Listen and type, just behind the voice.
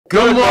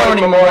Good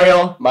morning,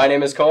 Memorial. My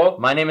name is Cole.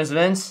 My name is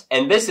Vince.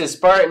 And this is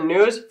Spartan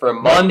News for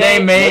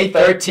Monday, May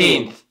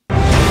 13th.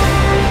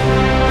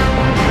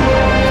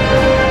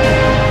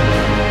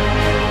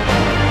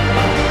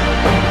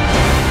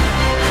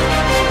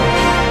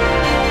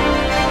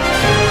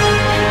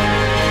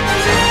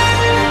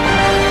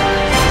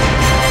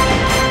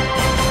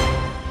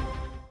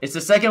 It's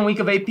the second week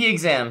of AP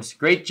exams.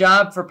 Great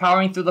job for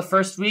powering through the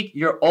first week.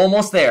 You're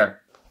almost there.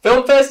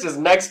 Film Fest is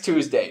next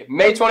Tuesday,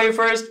 May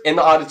 21st in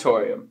the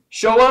auditorium.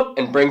 Show up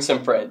and bring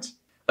some friends.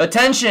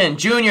 Attention,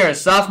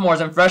 juniors,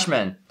 sophomores, and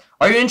freshmen.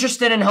 Are you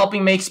interested in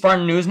helping make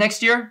Spartan News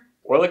next year?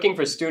 We're looking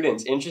for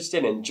students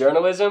interested in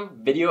journalism,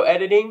 video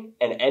editing,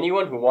 and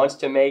anyone who wants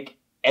to make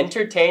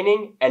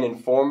entertaining and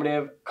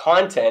informative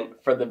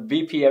content for the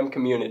VPM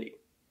community.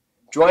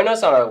 Join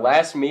us on our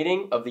last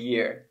meeting of the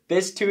year,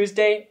 this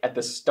Tuesday at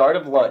the start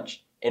of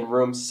lunch in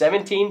room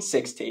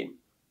 1716.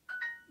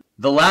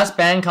 The last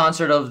band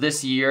concert of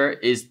this year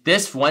is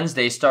this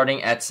Wednesday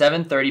starting at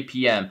 7:30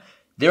 p.m.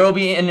 There will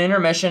be an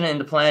intermission in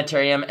the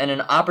planetarium and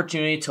an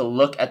opportunity to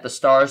look at the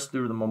stars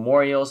through the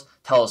Memorial's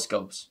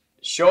telescopes.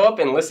 Show up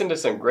and listen to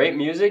some great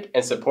music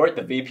and support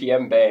the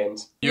VPM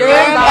bands. You're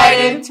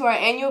invited to our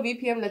annual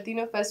VPM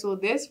Latino Festival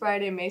this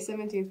Friday, May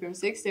 17th from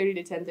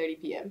 6:30 to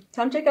 10:30 p.m.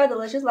 Come check out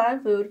delicious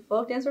Latin food,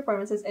 folk dance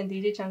performances, and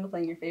DJ Chango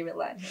playing your favorite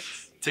Latin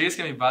hits. Tickets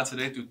can be bought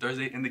today through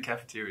Thursday in the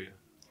cafeteria.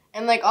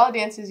 And like all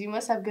dances, you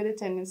must have good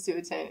attendance to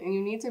attend, and you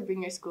need to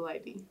bring your school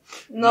ID.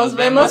 Nos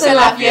vemos en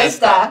la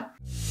fiesta!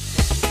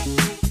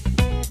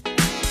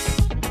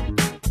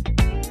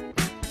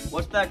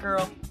 What's that,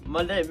 girl?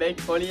 Monday, May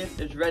 20th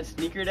is Red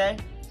Sneaker Day.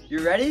 You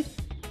ready?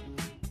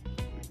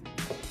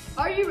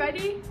 Are you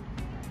ready?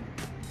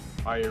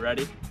 Are you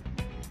ready?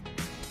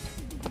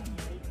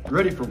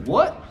 Ready for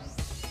what?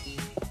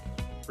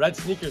 Red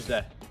Sneakers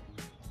Day.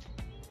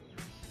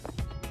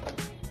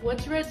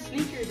 What's Red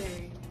Sneaker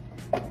Day?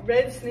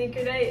 Red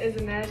Sneaker Day is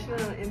a national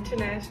and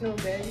international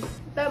day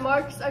That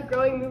marks a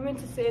growing movement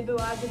to save the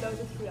lives of those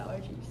with food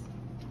allergies.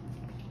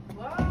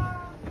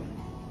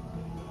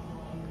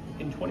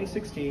 In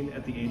 2016,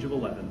 at the age of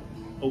 11,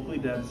 Oakley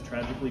Debs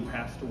tragically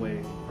passed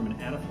away from an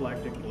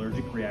anaphylactic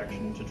allergic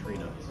reaction to tree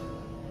nuts.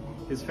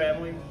 His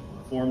family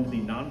formed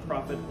the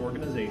nonprofit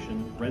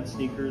organization Red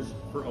Sneakers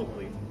for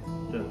Oakley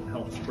to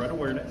help spread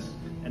awareness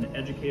and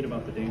educate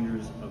about the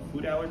dangers of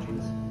food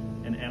allergies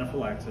and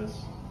anaphylaxis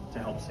to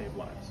help save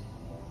lives.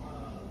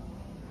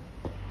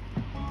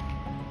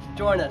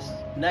 Join us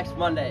next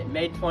Monday,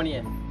 May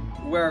 20th.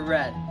 Wear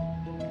red.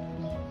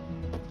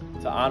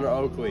 To honor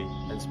Oakley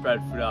and spread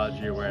food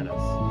allergy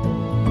awareness.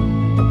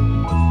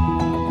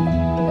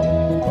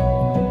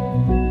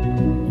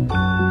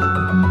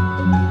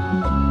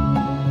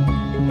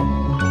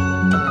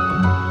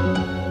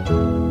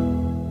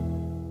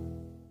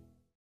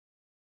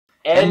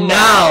 And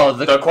now,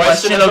 the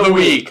question of the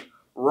week.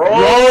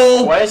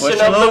 Roll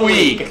question of the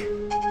week.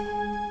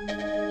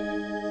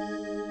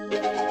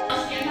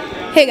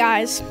 Hey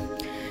guys,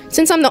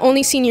 since I'm the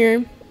only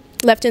senior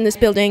left in this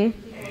building,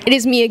 it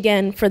is me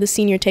again for the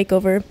senior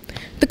takeover.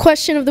 The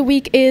question of the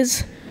week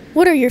is,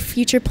 what are your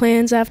future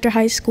plans after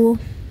high school?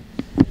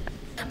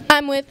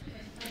 I'm with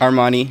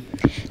Armani.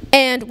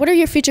 And what are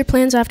your future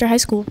plans after high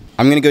school?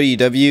 I'm going to go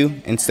to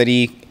UW and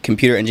study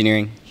computer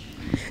engineering.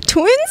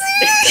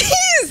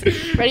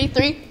 Twinsies! Ready,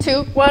 3,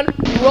 2, 1,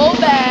 roll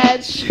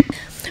badge!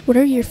 What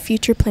are your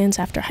future plans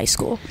after high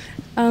school?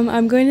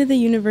 I'm going to the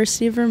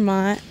University of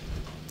Vermont.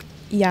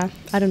 Yeah,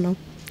 I don't know.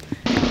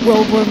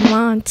 Roll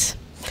Vermont.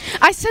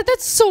 I said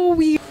that's so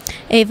weird.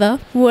 Ava,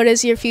 what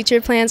is your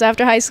future plans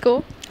after high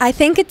school? I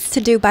think it's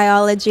to do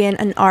biology and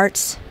an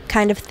arts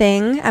kind of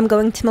thing. I'm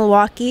going to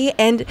Milwaukee,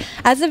 and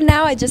as of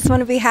now, I just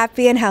want to be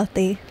happy and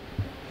healthy.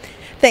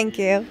 Thank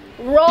you.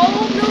 Roll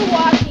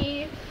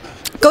Milwaukee.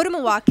 Go to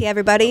Milwaukee,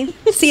 everybody.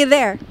 See you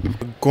there.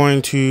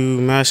 Going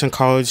to Madison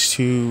College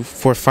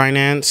for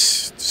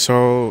finance,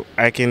 so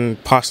I can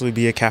possibly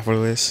be a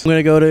capitalist. I'm going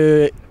to go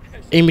to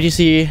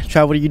AMTC,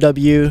 travel to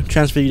UW,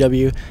 transfer to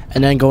UW,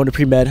 and then go into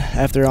pre-med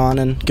after on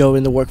and go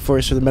in the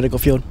workforce for the medical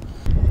field.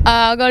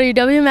 I'll go to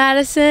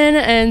UW-Madison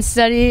and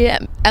study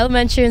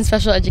elementary and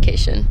special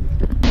education.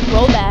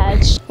 Roll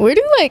badge. Where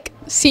do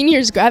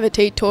seniors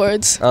gravitate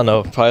towards? I don't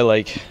know,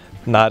 probably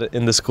not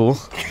in the school.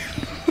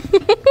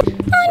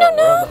 I don't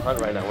know. We're on the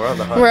hunt right now.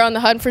 We're on the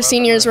hunt for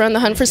seniors. We're on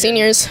the hunt for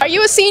seniors. Are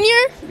you a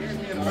senior?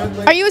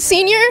 Are you a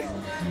senior?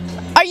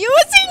 Are you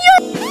a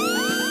senior?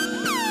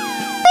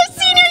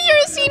 You're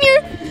a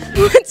senior.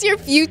 What's your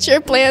future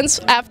plans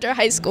after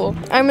high school?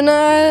 I'm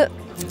gonna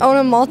own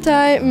a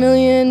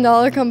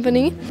multi-million-dollar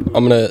company.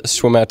 I'm gonna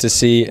swim out to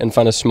sea and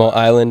find a small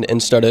island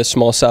and start a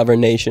small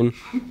sovereign nation.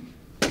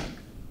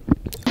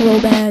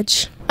 Roll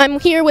badge. I'm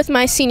here with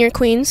my senior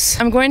queens.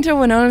 I'm going to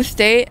Winona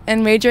State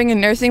and majoring in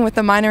nursing with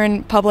a minor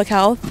in public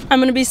health. I'm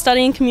going to be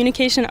studying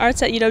communication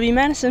arts at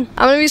UW-Madison.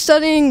 I'm going to be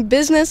studying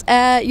business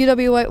at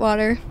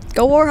UW-Whitewater.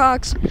 Go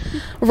Warhawks.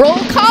 Roll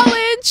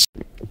college.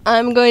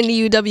 I'm going to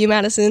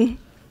UW-Madison.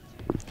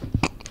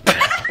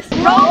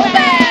 Roll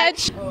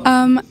badge.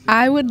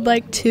 I would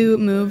like to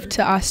move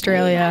to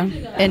Australia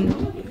and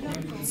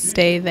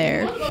stay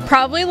there.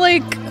 Probably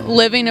like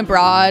living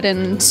abroad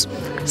and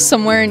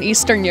somewhere in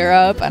Eastern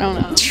Europe. I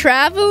don't know.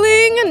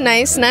 Traveling,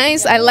 nice.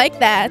 I like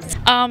that.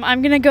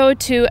 I'm gonna go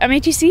to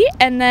MATC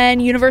and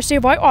then University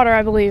of Whitewater,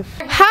 I believe.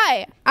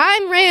 Hi,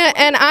 I'm Rhea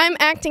and I'm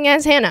acting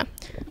as Hannah.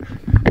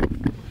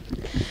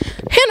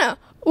 Hannah,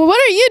 what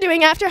are you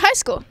doing after high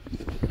school?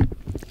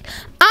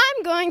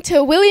 I'm going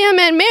to William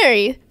and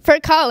Mary for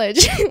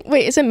college.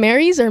 Wait, is it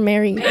Mary's or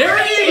Mary?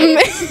 Mary!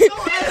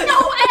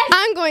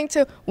 I'm going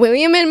to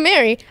William and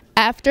Mary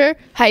after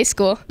high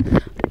school.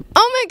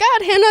 Oh my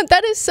God, Hannah,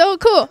 that is so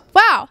cool.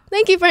 Wow,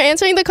 thank you for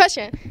answering the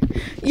question.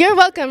 You're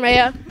welcome,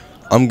 Rhea.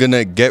 I'm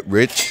gonna get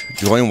rich,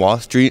 join Wall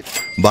Street,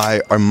 buy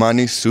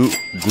Armani suit,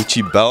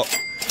 Gucci belt,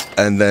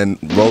 and then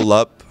roll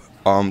up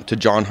to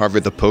John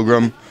Harvard the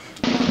Pilgrim,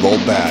 roll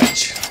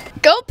badge.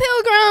 Go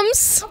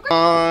Pilgrims!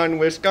 On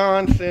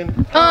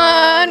Wisconsin!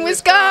 On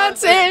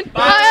Wisconsin!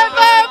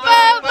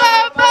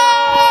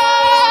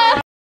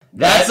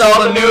 That's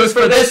all the news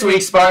for this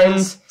week,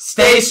 Spartans.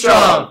 Stay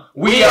strong.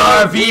 We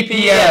are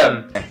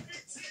VPM.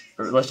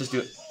 Let's just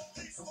do it.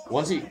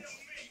 Once you.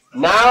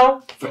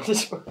 Now,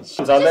 it's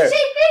on there.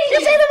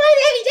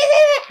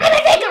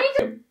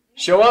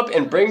 Show up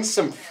and bring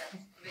some.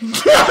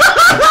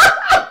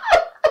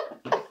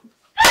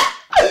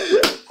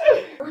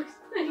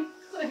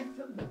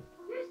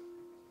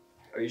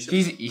 Are you sure?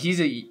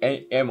 He's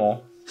a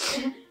ammo.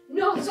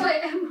 No,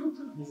 sorry, ammo.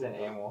 He's an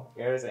ammo.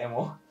 Here's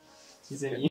ammo. He's an